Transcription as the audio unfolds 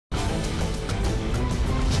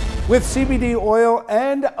With CBD oil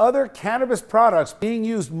and other cannabis products being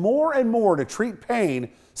used more and more to treat pain,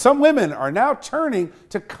 some women are now turning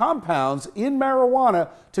to compounds in marijuana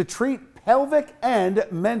to treat pelvic and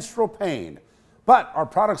menstrual pain. But are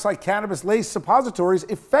products like cannabis-laced suppositories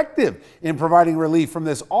effective in providing relief from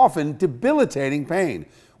this often debilitating pain?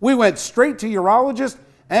 We went straight to urologist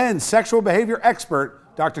and sexual behavior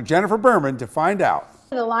expert, Dr. Jennifer Berman, to find out.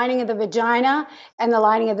 The lining of the vagina and the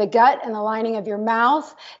lining of the gut and the lining of your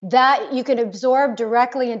mouth, that you can absorb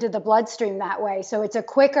directly into the bloodstream that way. So it's a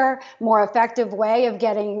quicker, more effective way of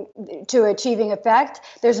getting to achieving effect.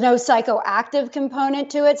 There's no psychoactive component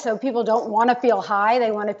to it, so people don't want to feel high,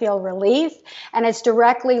 they want to feel relief, and it's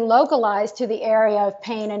directly localized to the area of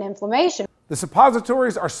pain and inflammation. The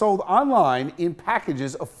suppositories are sold online in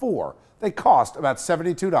packages of 4. They cost about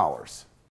 $72.